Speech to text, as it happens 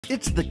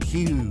It's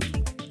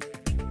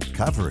theCUBE,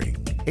 covering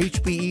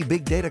HPE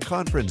Big Data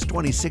Conference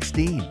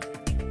 2016.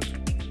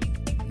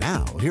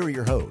 Now, here are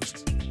your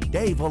hosts,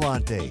 Dave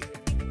Vellante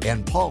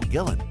and Paul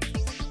Gillen.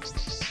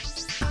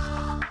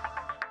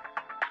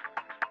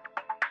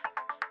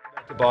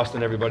 Back to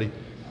Boston, everybody.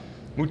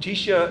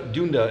 Mutisya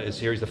Ndunda is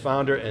here. He's the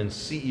founder and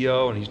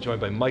CEO, and he's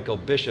joined by Michael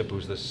Bishop,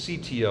 who's the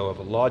CTO of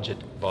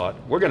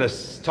LogitBot. We're going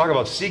to talk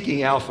about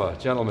seeking alpha.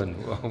 Gentlemen,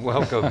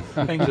 welcome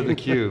to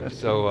theCUBE.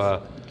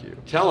 So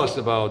tell us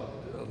about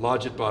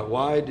LogitBot.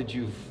 Why did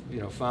you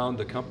found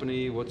the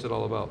company? What's it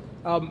all about?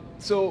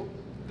 So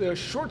the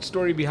short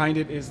story behind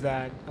it is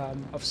that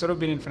I've sort of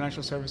been in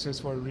financial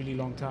services for a really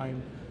long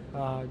time.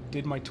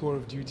 Did my tour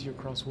of duty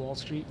across Wall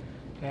Street,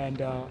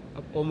 and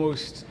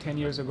almost 10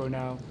 years ago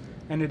now,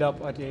 ended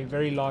up at a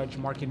very large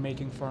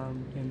market-making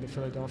firm in the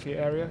Philadelphia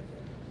area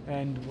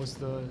and was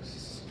the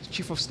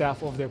chief of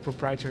staff of their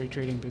proprietary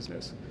trading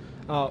business.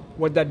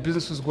 What that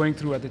business was going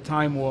through at the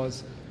time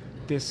was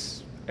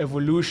this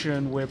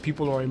evolution where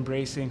people are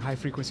embracing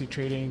high-frequency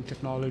trading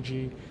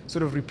technology,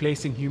 sort of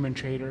replacing human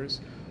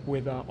traders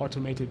with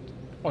automated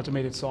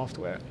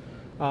software.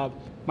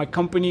 My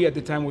company at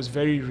the time was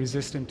very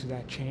resistant to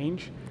that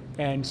change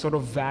and sort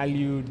of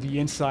valued the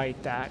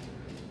insight that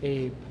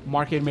a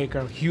market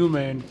maker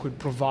human could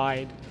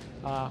provide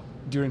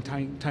during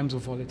times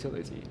of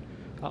volatility.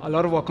 A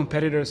lot of our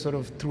competitors sort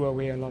of threw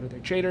away a lot of their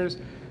traders,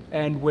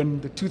 and when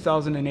the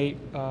 2008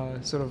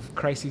 sort of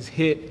crisis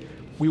hit,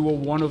 we were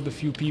one of the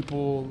few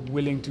people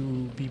willing to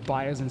be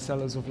buyers and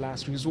sellers of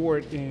last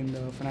resort in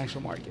the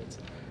financial markets.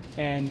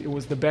 And it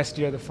was the best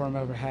year the firm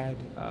ever had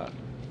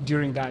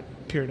during that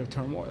period of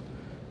turmoil.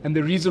 And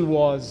the reason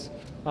was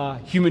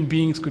human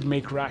beings could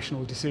make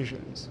rational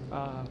decisions.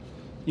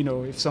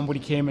 If somebody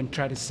came and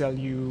tried to sell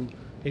you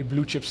a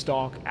blue chip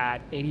stock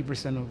at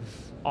 80%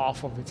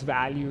 off of its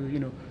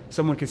value,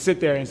 someone could sit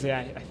there and say,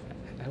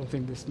 I don't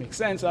think this makes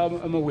sense,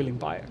 I'm a willing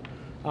buyer.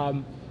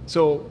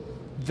 So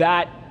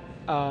that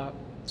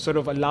sort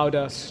of allowed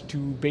us to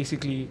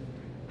basically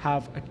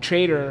have a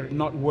trader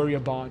not worry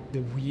about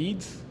the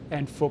weeds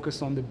and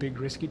focus on the big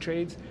risky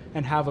trades,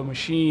 and have a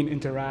machine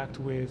interact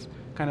with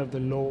kind of the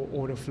low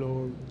order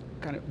flow,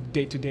 kind of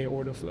day-to-day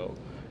order flow.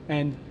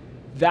 And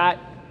that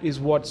is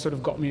what sort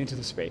of got me into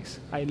the space.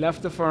 I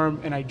left the firm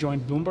and I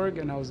joined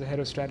Bloomberg, and I was the head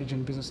of strategy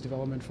and business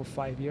development for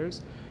 5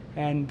 years.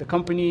 And the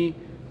company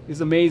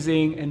is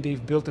amazing, and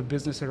they've built a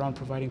business around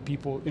providing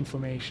people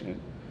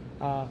information.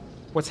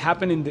 What's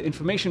happened in the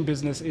information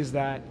business is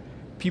that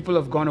people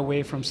have gone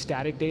away from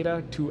static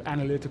data to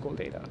analytical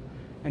data.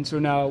 And so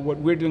now what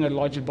we're doing at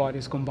LogitBot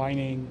is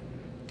combining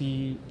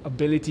the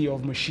ability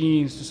of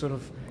machines to sort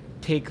of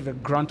take the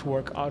grunt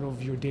work out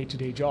of your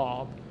day-to-day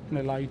job and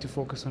allow you to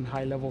focus on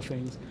high-level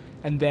things,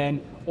 and then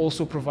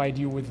also provide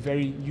you with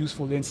very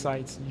useful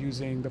insights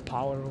using the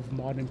power of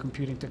modern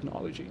computing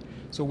technology.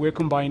 So we're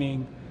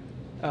combining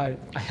a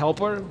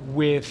helper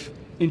with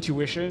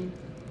intuition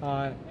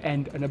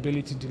and an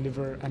ability to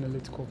deliver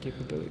analytical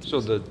capabilities.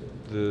 So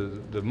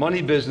the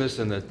money business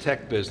and the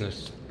tech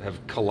business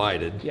have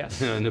collided.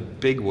 Yes. In a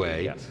big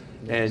way. Yes.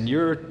 And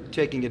you're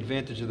taking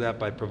advantage of that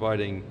by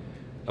providing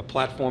a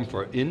platform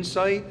for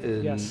insight?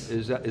 Yes.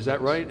 Is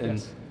that right? And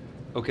yes.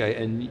 Okay,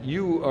 and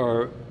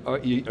are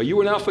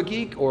you an alpha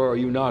geek, or are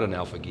you not an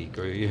alpha geek?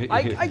 Or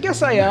I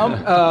guess I am.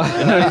 and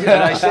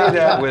I say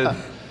that with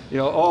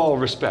all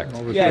respect.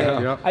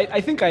 Yeah.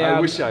 I think I am. I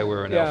wish I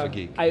were an alpha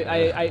geek.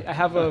 I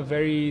have a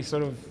very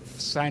sort of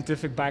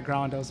scientific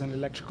background. I was an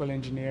electrical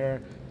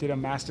engineer, did a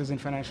master's in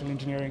financial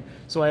engineering.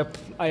 So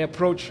I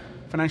approach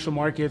financial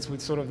markets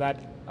with sort of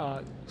that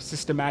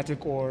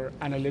systematic or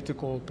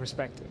analytical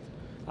perspective.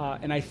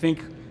 And I think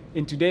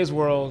in today's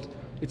world,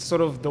 it's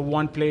sort of the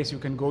one place you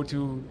can go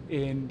to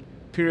in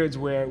periods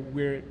where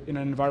we're in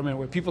an environment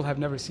where people have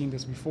never seen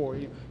this before.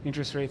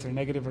 Interest rates are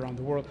negative around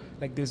the world.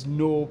 Like, there's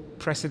no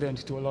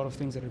precedent to a lot of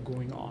things that are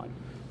going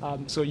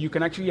on. So you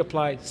can actually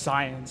apply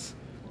science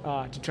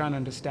to try and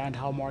understand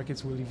how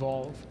markets will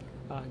evolve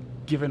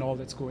given all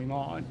that's going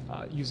on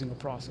using a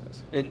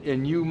process.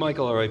 And you,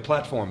 Michael, are a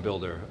platform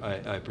builder,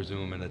 I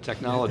presume, and a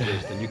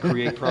technologist, and you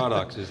create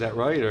products, is that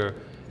right? Or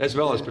as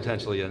well as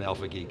potentially an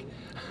alpha geek?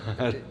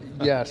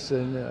 Yes,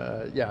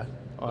 and yeah.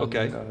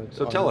 Okay,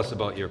 so tell us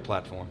about your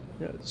platform.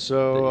 Yeah,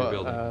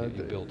 so that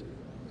you built.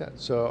 Yeah,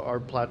 so our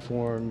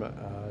platform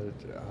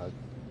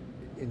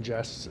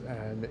ingests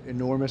an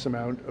enormous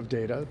amount of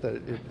data that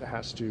it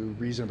has to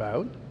reason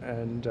about,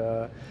 and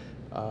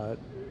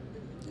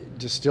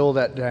distill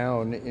that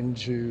down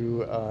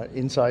into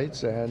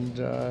insights and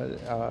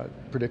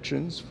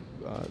predictions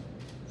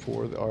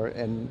for our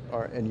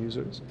end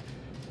users,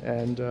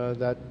 and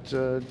that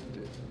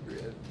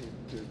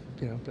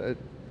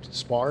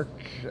Spark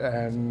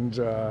and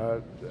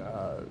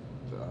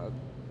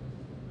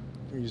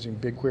using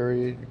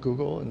BigQuery,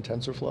 Google, and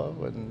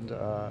TensorFlow, and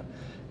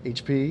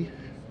HPE,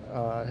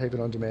 Haven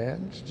on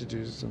Demand, to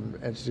do some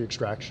entity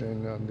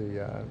extraction on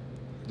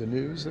the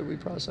news that we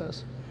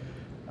process.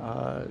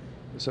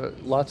 So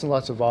lots and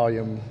lots of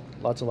volume,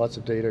 lots and lots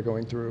of data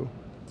going through.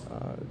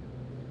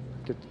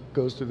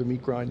 Goes through the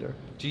meat grinder.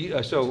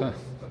 So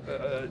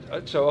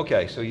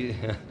okay, so you,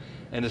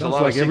 and there's a Sounds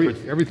lot like of secrets.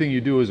 everything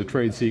you do is a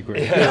trade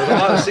secret. Yeah, there's a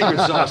lot of secret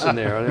sauce in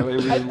there.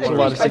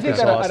 I think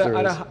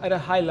at a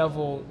high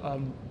level,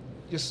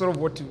 just sort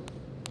of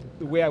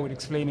the way I would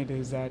explain it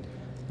is that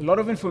a lot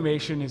of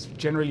information is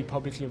generally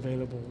publicly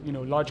available. You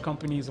know, large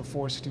companies are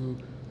forced to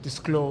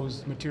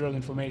disclose material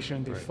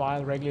information. They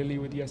file regularly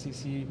with the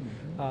SEC.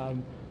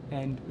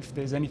 And if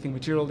there's anything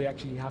material, they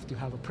actually have to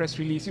have a press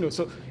release. You know,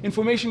 so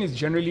information is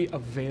generally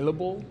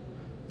available,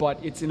 but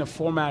it's in a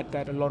format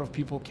that a lot of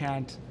people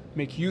can't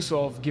make use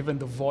of given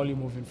the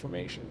volume of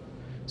information.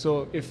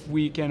 So if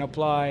we can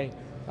apply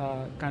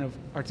kind of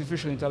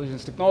artificial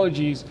intelligence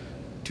technologies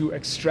to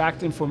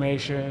extract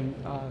information,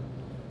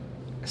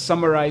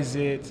 summarize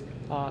it,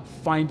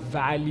 find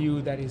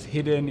value that is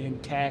hidden in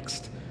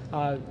text,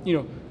 you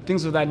know,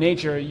 things of that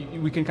nature,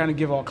 we can kind of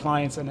give our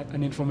clients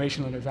an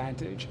informational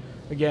advantage.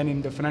 Again,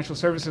 in the financial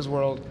services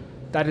world,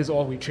 that is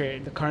all we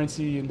trade. The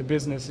currency in the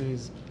business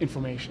is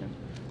information.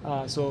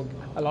 So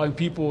allowing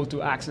people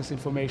to access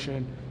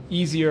information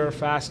easier,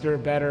 faster,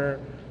 better,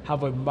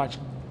 have a much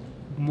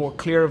more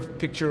clear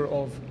picture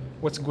of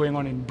what's going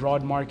on in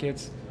broad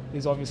markets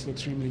is obviously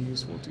extremely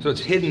useful to. So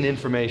it's hidden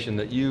information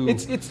that you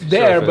It's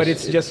there, surface. but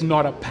it's just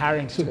not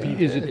apparent to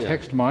people. Is it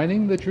text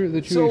mining that you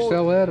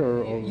excel at,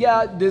 or?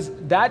 Yeah,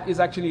 that is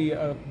actually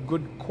a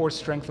good core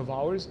strength of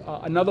ours.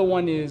 Another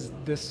one is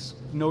this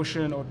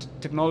notion or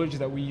technology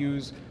that we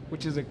use,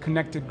 which is a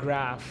connected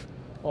graph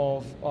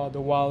of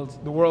the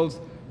world's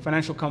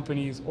financial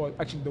companies, or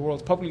actually the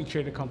world's publicly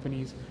traded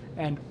companies,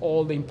 and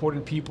all the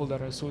important people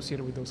that are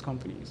associated with those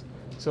companies.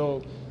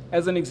 So,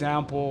 as an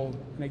example,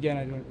 and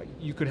again,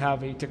 you could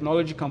have a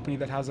technology company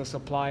that has a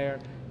supplier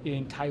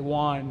in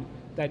Taiwan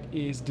that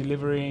is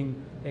delivering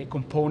a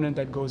component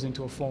that goes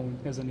into a phone,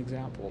 as an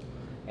example.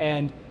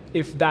 And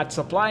if that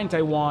supply in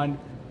Taiwan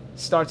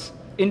starts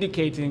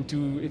indicating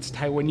to its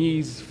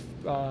Taiwanese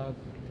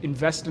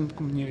investment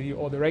community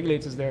or the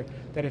regulators there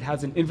that it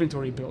has an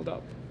inventory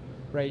buildup,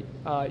 right?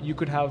 You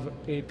could have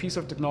a piece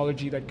of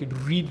technology that could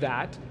read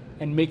that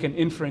and make an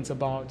inference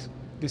about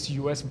this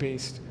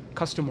US-based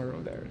customer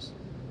of theirs.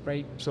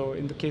 Right? So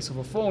in the case of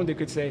a phone, they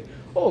could say,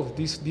 oh,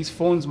 the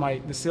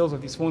sales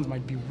of these phones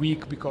might be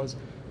weak because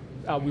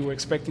we were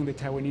expecting the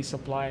Taiwanese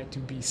supplier to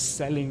be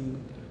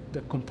selling the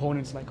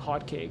components like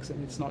hotcakes,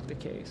 and it's not the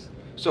case.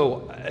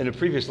 So in a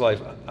previous life,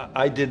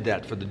 I did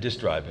that for the disk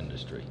drive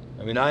industry.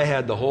 I mean, I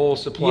had the whole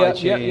supply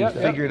chain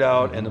figured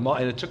out, and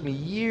it took me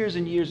years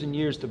and years and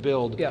years to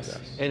build. Yes.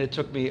 And it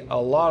took me a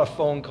lot of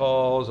phone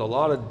calls, a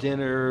lot of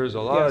dinners,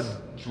 a lot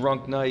of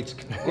drunk nights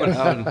going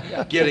out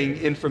and getting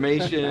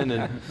information.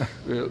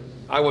 And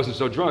I wasn't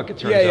so drunk, it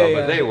turns out,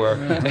 but they were.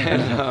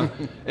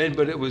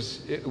 But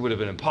it would have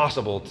been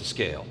impossible to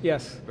scale.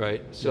 Yes.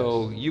 Right.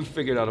 So you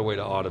figured out a way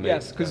to automate.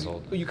 Yes, because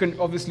you can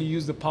obviously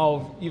use the power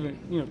of even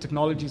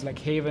technologies like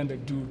Haven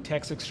that do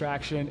text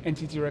extraction,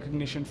 entity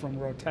recognition from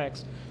raw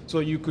text. So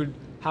you could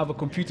have a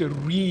computer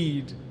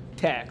read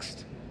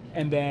text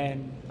and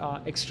then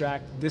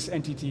extract this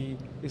entity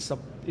is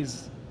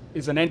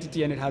an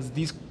entity and it has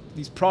these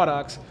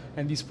products,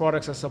 and these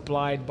products are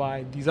supplied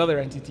by these other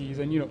entities,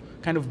 and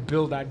kind of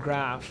build that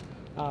graph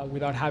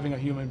without having a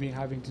human being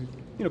having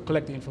to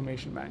collect the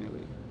information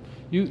manually.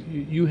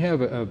 You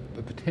have a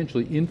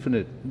potentially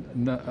infinite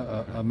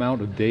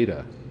amount of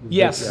data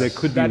that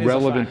could be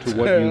relevant to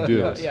what you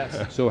do.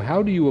 Yes. So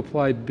how do you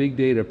apply big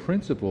data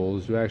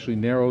principles to actually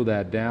narrow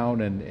that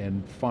down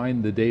and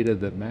find the data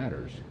that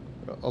matters?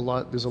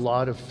 There's a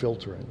lot of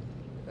filtering.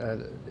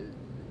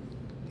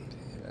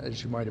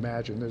 As you might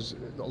imagine, there's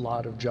a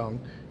lot of junk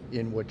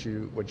in what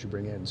you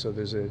bring in. So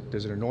there's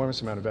an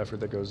enormous amount of effort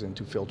that goes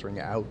into filtering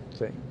out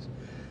things.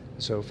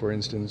 So for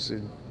instance,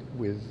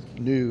 with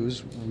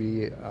news,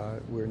 we're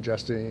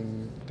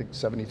ingesting, I think,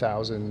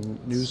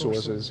 70,000 news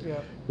sources,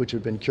 which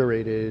have been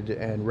curated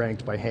and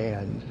ranked by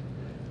hand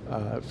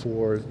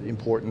for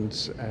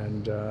importance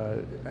and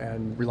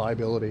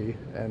reliability,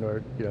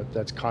 and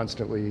that's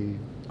constantly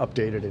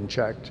updated and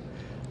checked.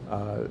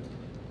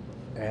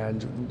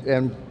 And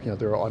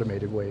there are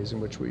automated ways in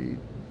which we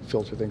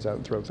filter things out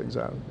and throw things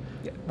out.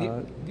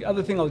 Yeah, the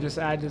other thing I'll just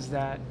add is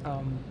that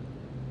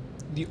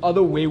the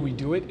other way we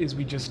do it is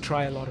we just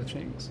try a lot of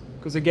things.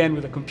 Because again,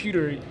 with a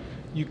computer,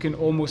 you can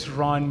almost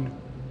run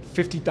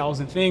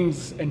 50,000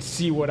 things and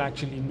see what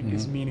actually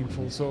is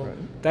meaningful. So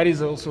that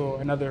is also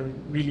another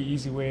really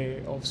easy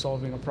way of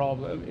solving a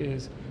problem,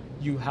 is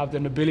you have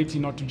an ability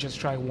not to just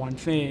try one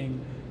thing.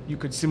 You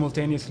could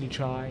simultaneously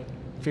try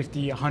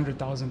 50,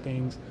 100,000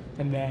 things,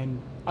 and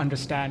then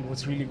understand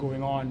what's really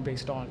going on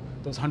based on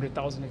those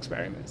 100,000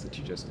 experiments that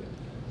you just did.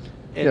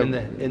 And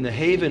in the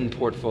Haven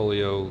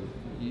portfolio,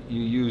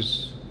 you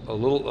use a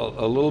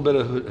little bit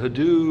of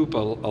Hadoop, a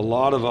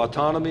lot of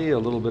autonomy, a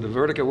little bit of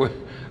Vertica.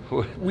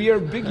 We are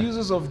big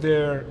users of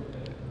their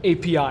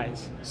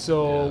APIs.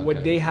 So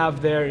what they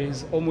have there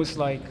is almost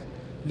like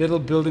little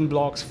building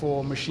blocks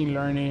for machine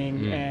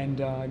learning and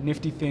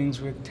nifty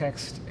things with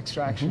text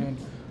extraction.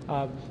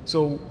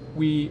 So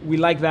we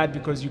like that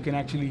because you can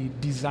actually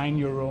design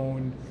your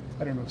own,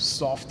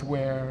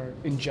 software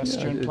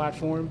ingestion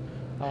platform.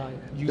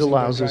 It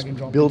allows us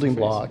building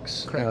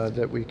blocks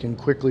that we can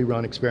quickly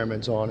run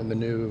experiments on in the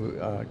new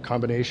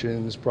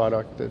combinations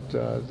product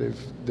that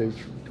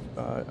they've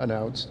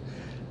announced.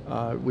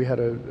 We had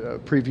a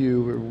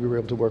preview, we were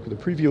able to work with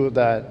a preview of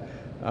that,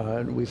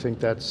 and we think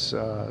that's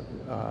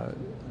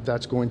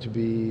going to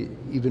be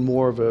even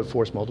more of a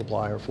force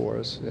multiplier for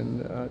us,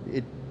 and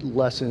it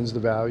lessens the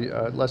value,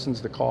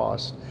 lessens the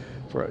cost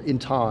in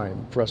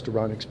time for us to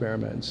run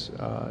experiments,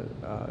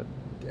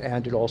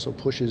 and it also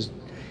pushes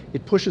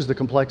the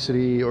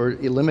complexity, or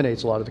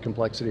eliminates a lot of the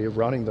complexity of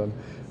running them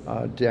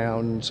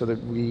down, so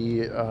that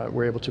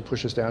we're able to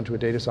push us down to a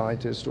data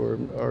scientist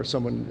or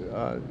someone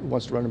who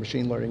wants to run a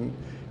machine learning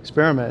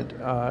experiment,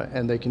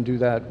 and they can do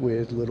that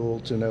with little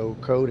to no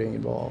coding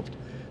involved.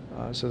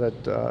 So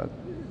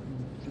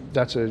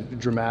that's a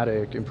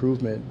dramatic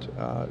improvement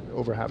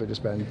over having to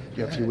spend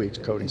a few weeks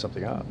coding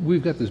something up.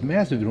 We've got this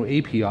massive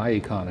API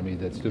economy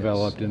that's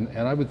developed, and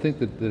I would think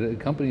that a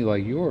company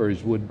like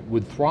yours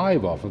would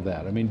thrive off of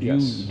that. I mean, do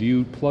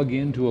you plug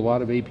into a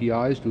lot of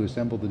APIs to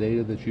assemble the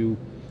data that you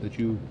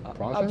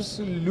process?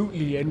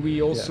 Absolutely, and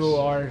we also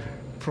are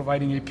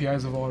providing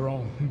APIs of our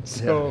own.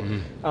 So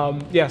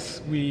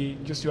yes,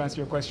 just to answer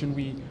your question,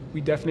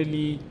 we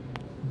definitely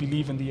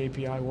believe in the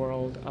API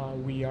world.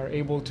 We are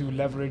able to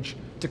leverage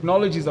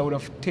technologies that would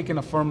have taken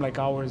a firm like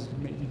ours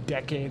maybe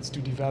decades to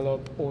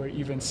develop or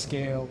even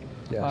scale.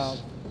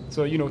 Yes.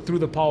 So through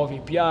the power of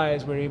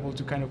APIs, we're able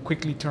to kind of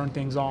quickly turn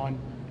things on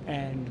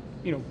and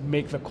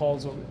make the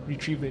calls or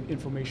retrieve the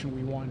information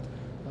we want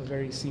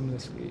very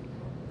seamlessly.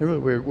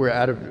 We're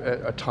at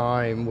a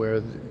time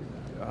where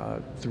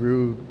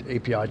through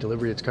API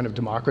delivery, it's kind of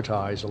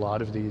democratized a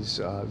lot of these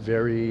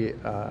very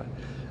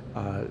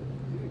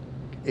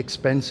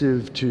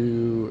expensive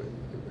to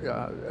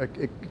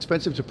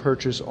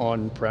purchase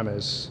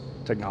on-premise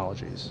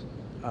technologies,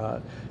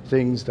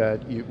 things that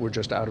were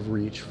just out of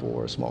reach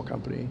for a small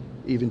company,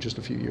 even just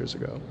a few years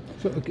ago.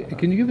 So,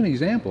 can you give an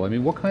example? I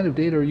mean, what kind of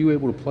data are you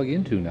able to plug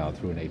into now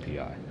through an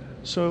API?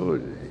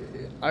 So,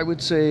 I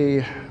would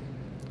say,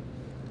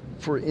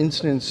 for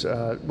instance,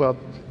 named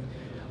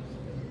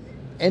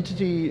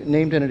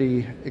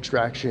entity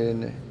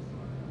extraction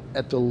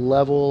at the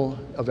level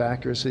of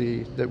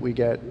accuracy that we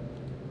get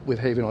with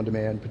Haven on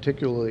Demand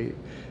particularly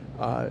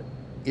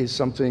is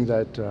something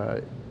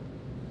that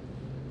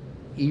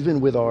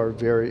even with our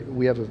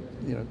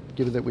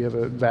given that we have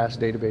a vast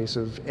database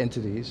of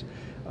entities,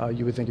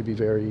 you would think it'd be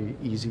very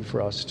easy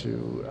for us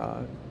to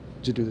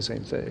do the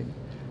same thing.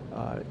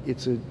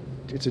 It's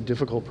a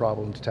difficult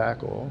problem to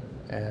tackle,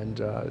 and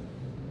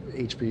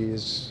HPE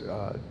has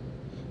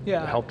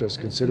helped us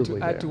considerably.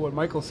 To add to what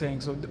Michael's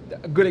saying, so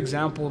a good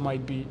example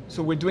might be,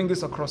 so we're doing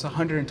this across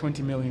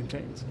 120 million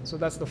things. So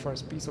that's the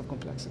first piece of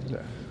complexity.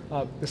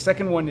 Yeah. The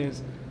second one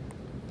is,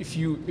 if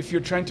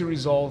you're trying to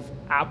resolve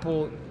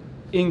Apple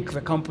Inc.,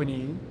 the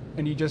company,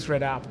 and you just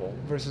read Apple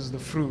versus the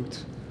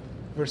fruit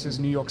versus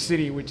New York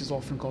City, which is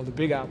often called the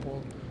Big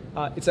Apple,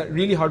 it's a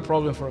really hard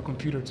problem for a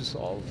computer to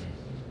solve.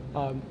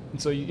 And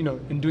so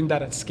in doing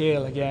that at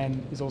scale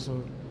again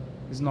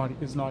is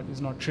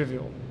not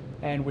trivial.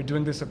 And we're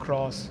doing this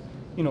across,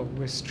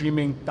 we're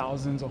streaming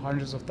thousands or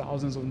hundreds of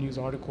thousands of news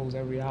articles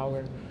every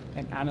hour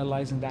and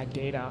analyzing that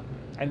data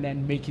and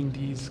then making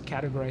these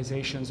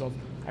categorizations of,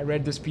 I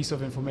read this piece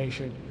of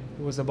information,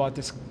 it was about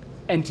this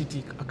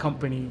entity, a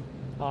company,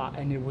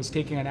 and it was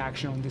taking an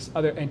action on this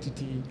other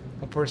entity,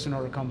 a person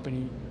or a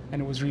company,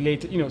 and it was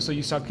related, so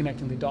you start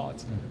connecting the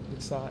dots.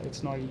 It's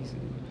not easy.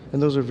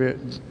 And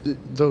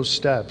those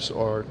steps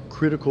are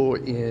critical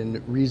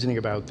in reasoning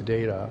about the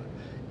data.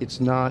 It's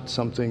not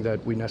something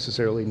that we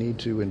necessarily need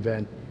to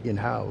invent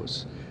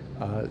in-house.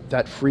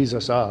 That frees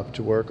us up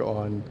to work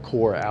on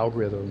core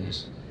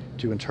algorithms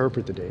to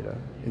interpret the data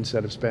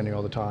instead of spending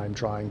all the time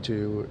trying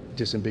to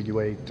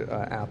disambiguate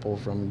Apple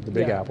from the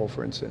Big Apple,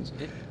 for instance.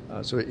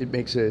 So it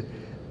makes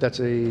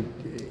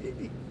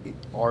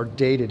our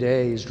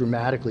day-to-day is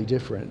dramatically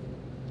different.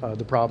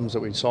 The problems that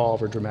we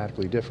solve are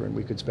dramatically different.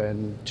 We could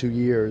spend 2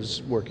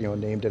 years working on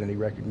named entity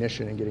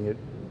recognition and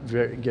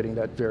getting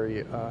that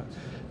very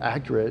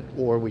accurate,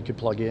 or we could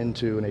plug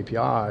into an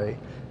API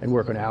and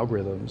work on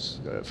algorithms,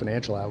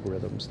 financial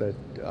algorithms that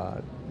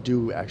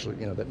do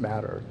actually, that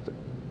matter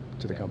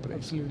to the company.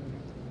 Absolutely.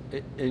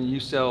 And you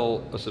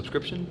sell a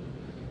subscription?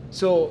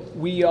 So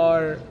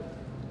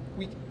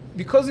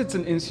because it's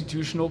an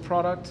institutional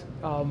product,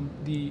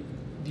 the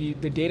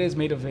data is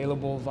made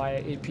available via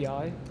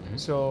API.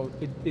 So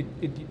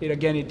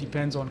it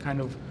depends on kind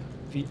of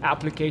the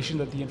application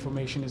that the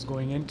information is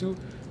going into,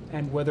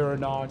 and whether or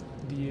not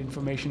the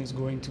information is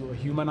going to a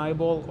human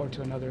eyeball or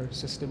to another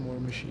system or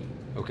machine.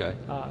 Okay.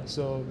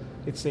 So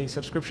it's a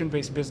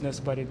subscription-based business,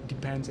 but it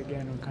depends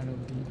again on kind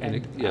of the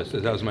end. Yes,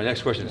 that was my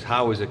next question, is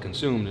how is it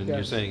consumed? And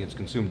you're saying it's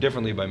consumed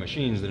differently by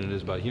machines than it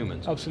is by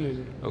humans.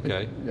 Absolutely.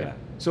 Okay. Yeah.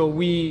 So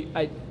we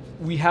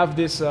have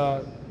this,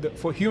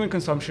 for human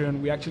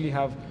consumption, we actually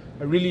have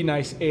a really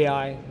nice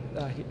AI,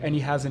 and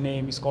he has a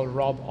name, he's called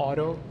Rob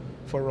Otto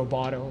for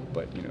Roboto,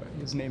 but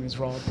his name is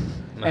Rob.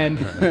 And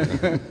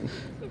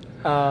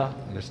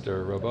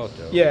Mr.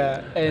 Roboto.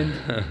 Yeah, and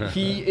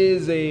he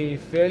is a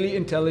fairly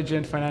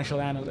intelligent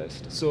financial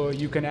analyst. So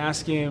you can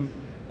ask him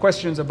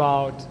questions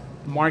about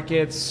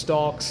markets,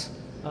 stocks,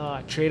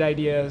 trade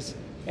ideas,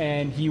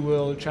 and he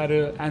will try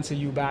to answer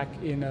you back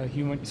in a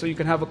human. So you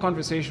can have a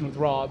conversation with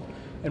Rob,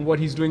 and what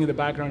he's doing in the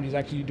background, he's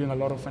actually doing a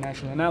lot of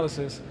financial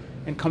analysis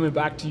and coming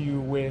back to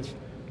you with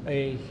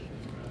a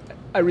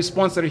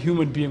response that a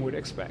human being would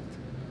expect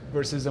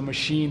versus a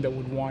machine that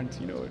would want,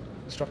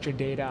 structured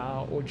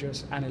data or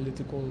just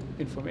analytical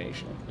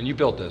information. And you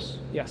built this?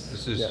 Yes.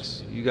 This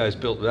is, you guys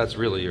built, that's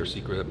really your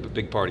secret, a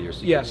big part of your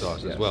secret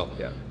sauce as well.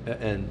 Yeah.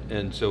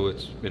 And so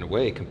it's, in a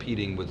way,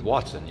 competing with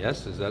Watson,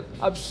 yes? Is that?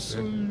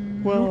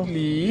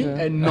 Absolutely,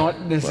 and not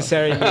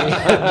necessarily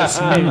at the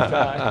same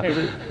time.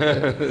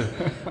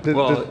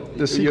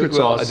 The secret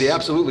sauce. The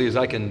absolutely is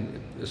I can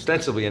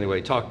ostensibly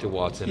anyway talk to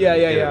Watson and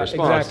get a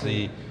response.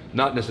 Exactly. The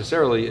not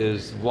necessarily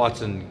is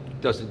Watson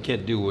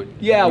can't do what.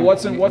 Yeah,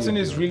 Watson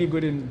is really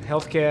good in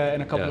healthcare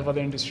and a couple of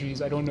other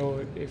industries. I don't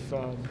know if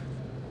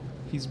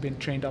he's been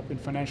trained up in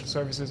financial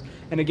services.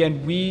 And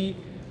again, we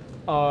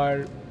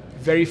are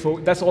very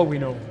that's all we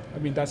know. I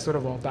mean, that's sort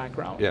of our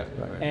background. Yeah.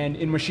 Right. And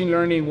in machine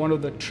learning, one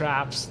of the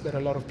traps that a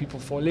lot of people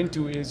fall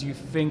into is you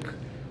think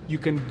you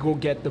can go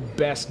get the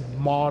best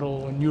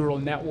model or neural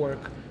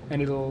network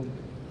and it'll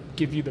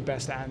give you the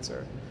best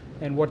answer.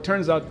 And what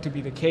turns out to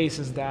be the case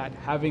is that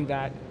having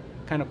that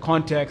kind of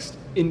context,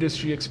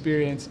 industry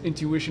experience,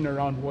 intuition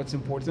around what's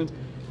important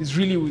is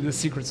really the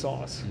secret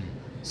sauce.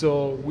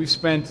 So we've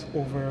spent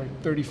over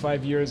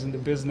 35 years in the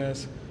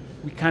business.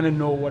 We kind of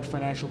know what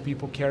financial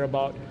people care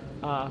about.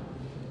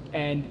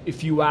 And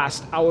if you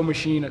asked our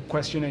machine a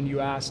question and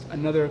you asked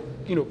another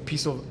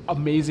piece of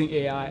amazing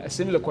AI a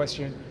similar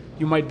question,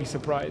 you might be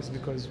surprised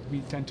because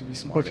we tend to be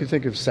smart. Well, if you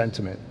think of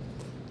sentiment,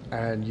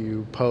 and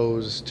you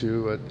pose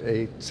to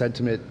a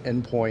sentiment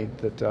endpoint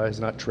that is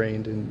not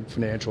trained in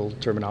financial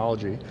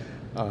terminology,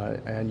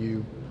 and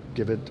you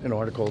give it an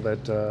article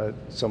that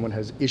someone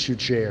has issued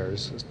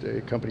shares,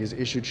 a company has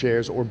issued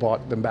shares or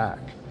bought them back,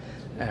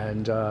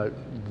 and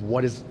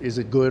what is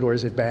it good or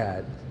is it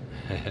bad?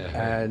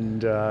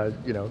 And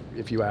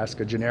if you ask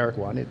a generic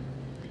one,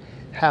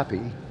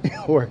 happy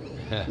or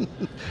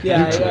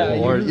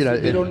neutral, or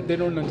they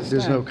don't understand.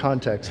 There's no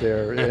context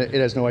there. It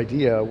has no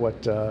idea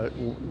what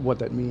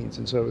that means,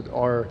 and so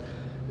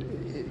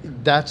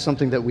that's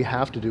something that we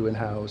have to do in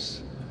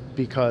house,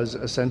 because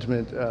a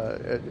sentiment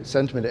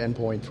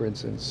endpoint, for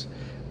instance,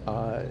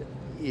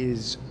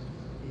 is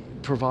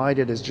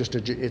provided as just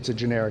it's a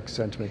generic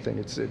sentiment thing.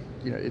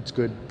 It's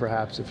good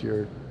perhaps if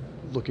you're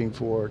looking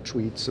for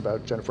tweets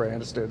about Jennifer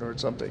Aniston or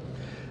something.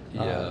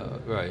 Yeah,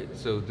 right.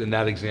 So in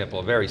that example,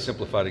 a very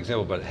simplified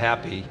example, but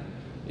happy.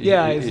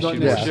 It's not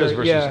necessarily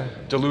versus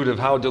dilutive.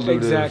 How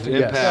dilutive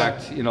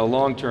impact?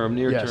 Long term,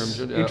 near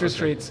term. Interest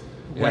rates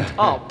went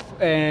up,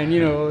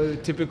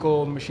 and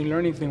typical machine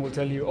learning thing will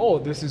tell you, oh,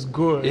 this is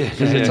good.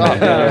 It's up.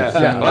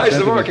 Why is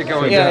the market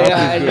going down?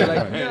 And you're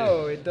like,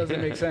 no, it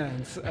doesn't make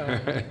sense.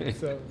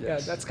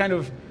 That's kind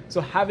of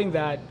having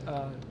that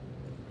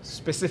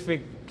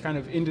specific kind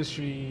of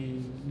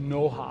industry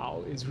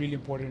know-how is really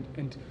important,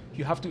 and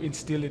you have to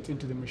instill it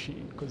into the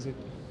machine because it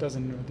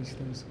doesn't know these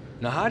things.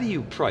 Now, how do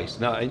you price?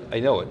 Now, I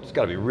know it's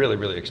got to be really,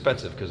 really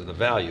expensive because of the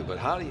value, but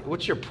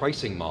what's your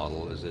pricing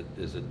model? Is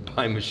it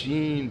by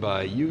machine,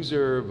 by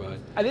user, by?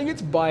 I think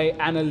it's by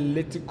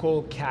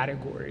analytical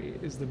category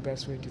is the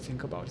best way to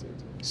think about it.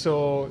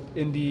 So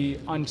in the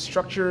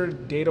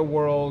unstructured data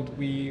world,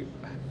 we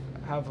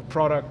have a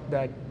product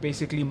that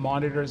basically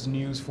monitors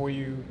news for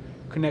you,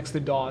 connects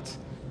the dots,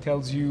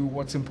 tells you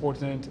what's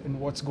important and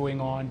what's going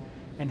on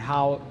and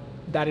how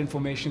that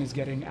information is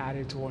getting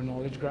added to our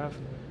knowledge graph.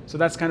 So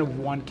that's kind of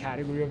one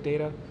category of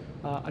data.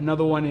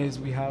 Another one is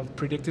we have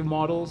predictive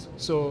models.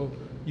 So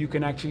you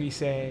can actually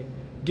say,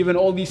 given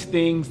all these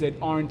things that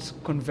aren't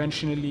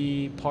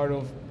conventionally part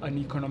of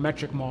an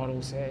econometric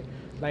model, say,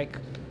 like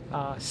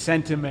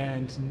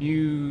sentiment,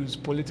 news,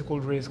 political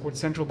risk, what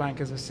central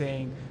bankers are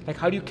saying, like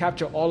how do you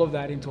capture all of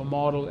that into a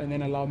model and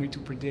then allow me to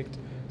predict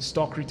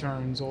stock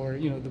returns or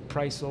the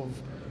price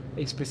of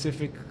a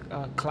specific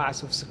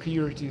class of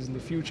securities in the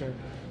future.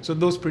 So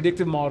those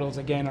predictive models,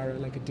 again, are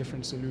like a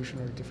different solution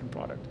or a different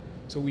product.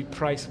 So we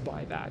price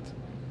by that.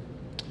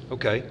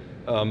 Okay.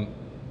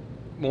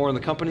 More on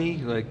the company,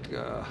 like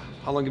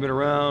how long have you been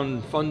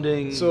around,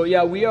 funding? So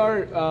yeah, we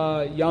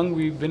are young.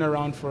 We've been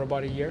around for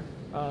about a year.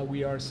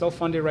 We are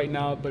self-funded right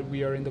now, but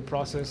we are in the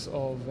process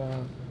of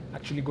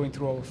actually going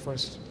through our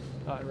first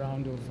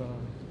round of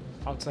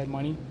outside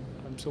money.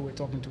 So we're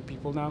talking to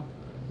people now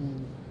who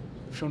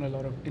have shown a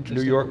lot of interest.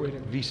 New York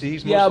VCs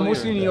mostly? Yeah,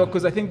 mostly New York,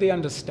 because I think they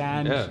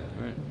understand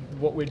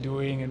what we're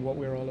doing and what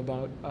we're all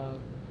about.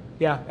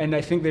 And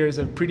I think there is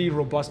a pretty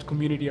robust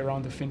community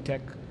around the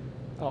fintech,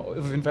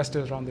 of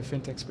investors around the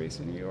fintech space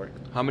in New York.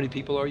 How many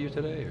people are you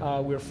today?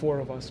 We're 4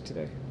 of us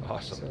today.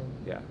 Awesome. So,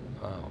 yeah.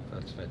 Wow,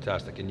 that's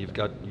fantastic. And you've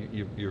got,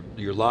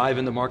 you're live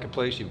in the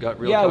marketplace, you've got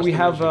real customers? We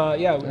have,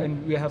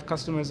 and we have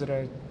customers that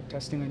are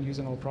testing and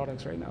using our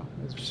products right now.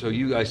 So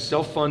you guys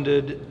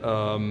self-funded,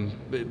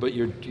 but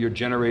you're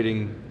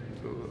generating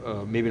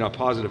maybe not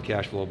positive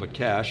cash flow, but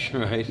cash,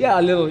 right? Yeah,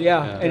 a little,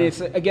 yeah. And it's,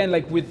 again,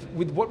 like with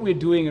what we're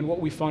doing and what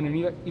we found,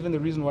 and even the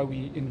reason why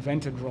we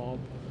invented Rob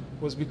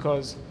was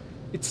because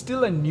it's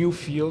still a new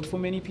field for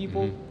many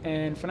people,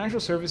 and financial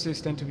services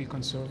tend to be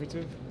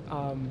conservative.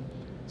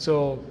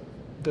 So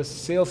the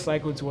sales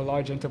cycle to a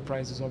large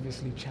enterprise is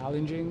obviously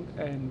challenging,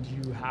 and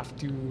you have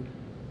to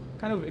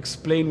kind of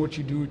explain what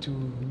you do to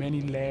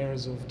many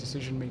layers of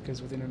decision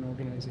makers within an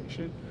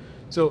organization.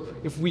 So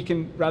if we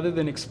can, rather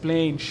than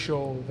explain,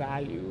 show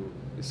value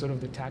is sort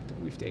of the tack that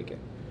we've taken.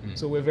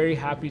 So we're very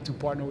happy to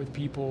partner with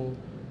people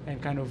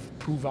and kind of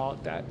prove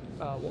out that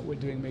what we're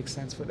doing makes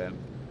sense for them.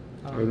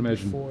 I would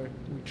imagine before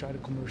we try to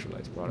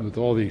commercialize product. With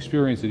all the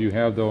experience that you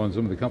have, though, on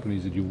some of the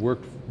companies that you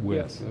worked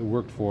with,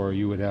 worked for,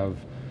 you would have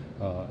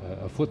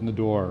a foot in the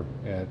door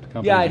at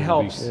companies. Yeah, it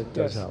helps. It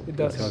does help. It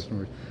does.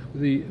 Customers.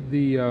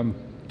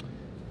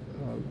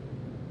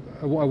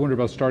 I wonder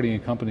about starting a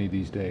company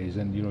these days,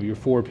 and you're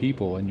 4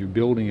 people and you're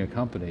building a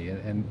company,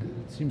 and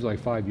it seems like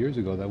 5 years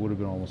ago that would have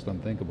been almost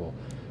unthinkable.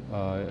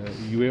 Are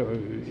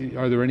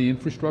there any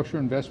infrastructure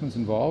investments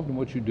involved in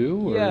what you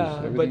do, or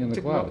is everything in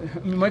the cloud? I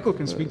mean, Michael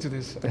can speak to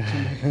this,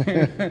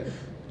 actually.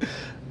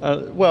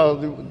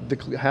 Well,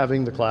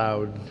 having the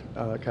cloud,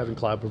 having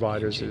cloud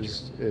providers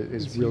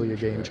is really a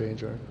game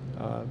changer.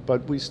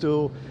 But we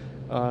still,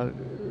 and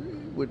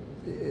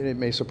it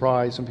may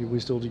surprise some people,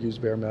 we still use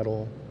bare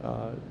metal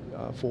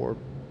for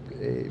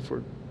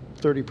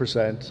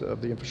 30%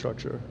 of the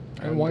infrastructure.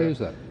 And why is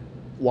that?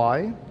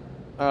 Why?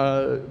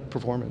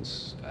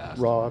 Performance,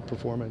 raw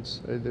performance.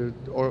 There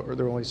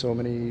are only so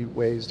many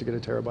ways to get a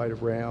terabyte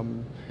of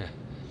RAM,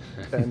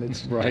 and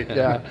it's right.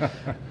 Yeah,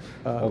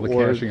 all the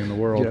caching in the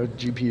world.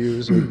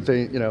 GPUs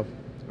or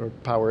or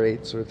Power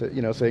 8s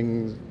or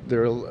things.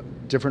 There are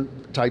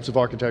different types of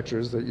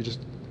architectures that you just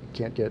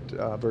can't get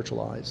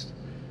virtualized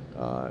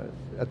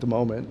at the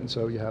moment, and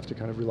so you have to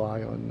kind of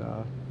rely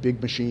on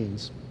big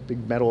machines.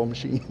 Big metal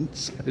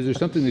machines. Is there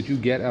something that you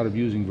get out of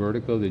using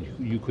Vertigo that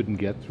you couldn't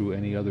get through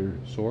any other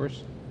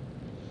source?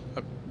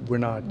 We're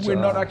not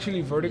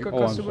actually Vertigo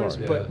customers,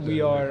 but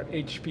we are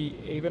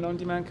HPE Avon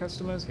On-Demand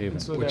customers. Avon.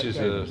 So which is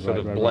a sort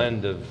of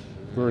blend of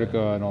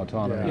Vertigo and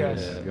Autonomy.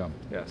 Yes.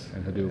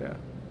 And Hadoop.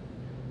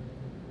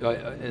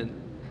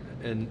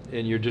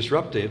 And you're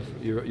disruptive.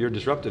 You're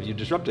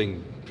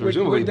disrupting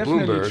presumably we're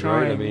Bloomberg,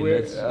 trying. right? I mean,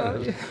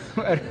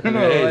 I don't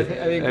know. I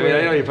think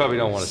I know you probably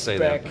don't want to say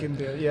that.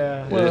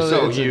 Well, it's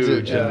so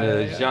huge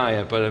and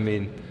giant, but I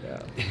mean,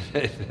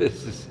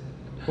 this is.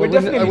 We're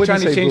definitely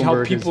trying to change how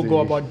Bloomberg people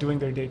go about doing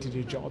their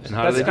day-to-day jobs. And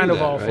how That's kind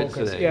of our right?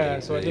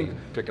 focus. So I think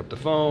pick up the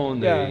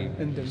phone.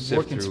 and they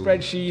work in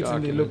spreadsheets,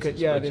 and they look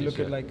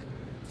at like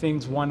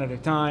things one at a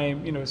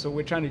time. So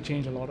we're trying to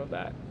change a lot of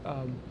that,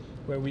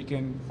 where we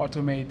can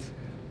automate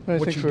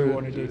what you do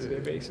on a day-to-day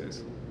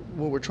basis.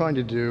 What we're trying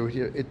to do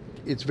here,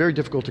 it's very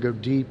difficult to go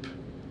deep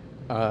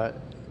at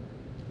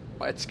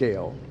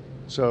scale.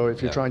 So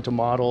if you're trying to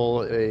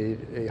model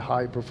a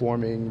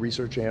high-performing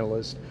research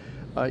analyst,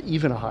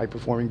 even a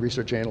high-performing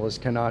research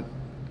analyst cannot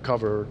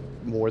cover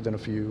more than a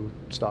few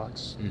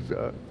stocks,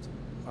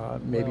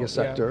 maybe a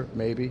sector,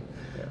 maybe,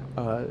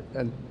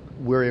 and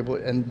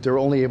they're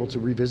only able to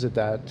revisit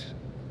that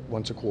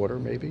once a quarter,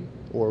 maybe,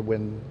 or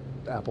when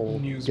Apple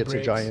gets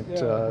a giant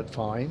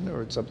fine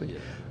or something.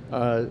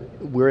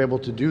 We're able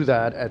to do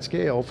that at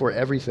scale for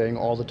everything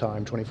all the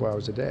time, 24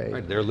 hours a day.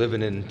 Right, they're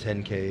living in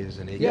 10Ks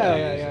and 8Ks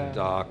and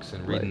docs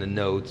and reading the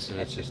notes, and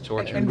it's just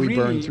torture. And we really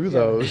burn through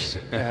those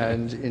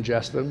and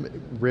ingest them,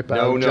 rip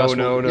out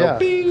No. Yeah,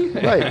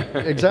 right,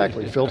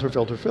 exactly.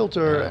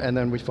 Filter, and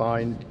then we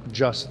find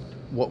just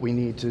what we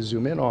need to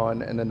zoom in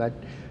on, and then that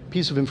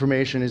piece of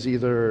information is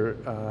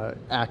either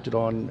acted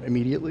on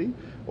immediately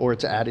or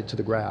it's added to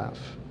the graph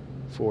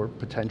for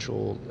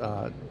potential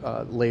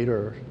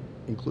later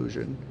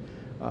inclusion,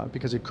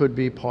 because it could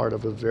be part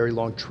of a very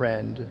long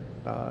trend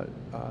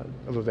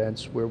of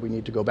events where we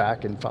need to go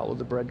back and follow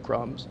the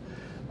breadcrumbs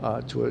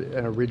to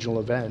an original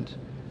event,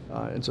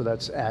 and so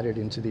that's added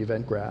into the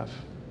event graph.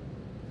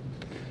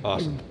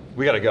 Awesome.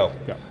 We got to go.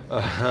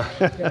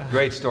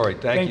 Great story.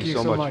 Thank you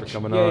so much for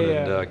coming on,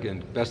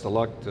 and best of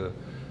luck to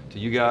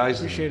you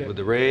guys with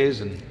the raise,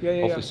 and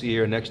hopefully see you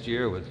here next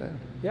year with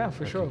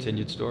for sure.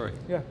 Continued story.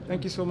 Yeah,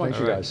 thank you so much.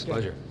 Thank you guys.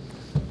 Pleasure.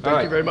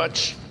 Thank you very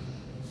much.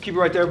 Keep it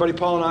right there, everybody.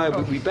 Paul and I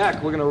will be back.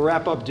 We're going to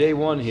wrap up day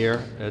 1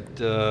 here at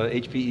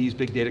HPE's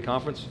Big Data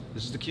Conference.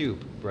 This is theCUBE.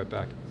 Right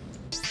back.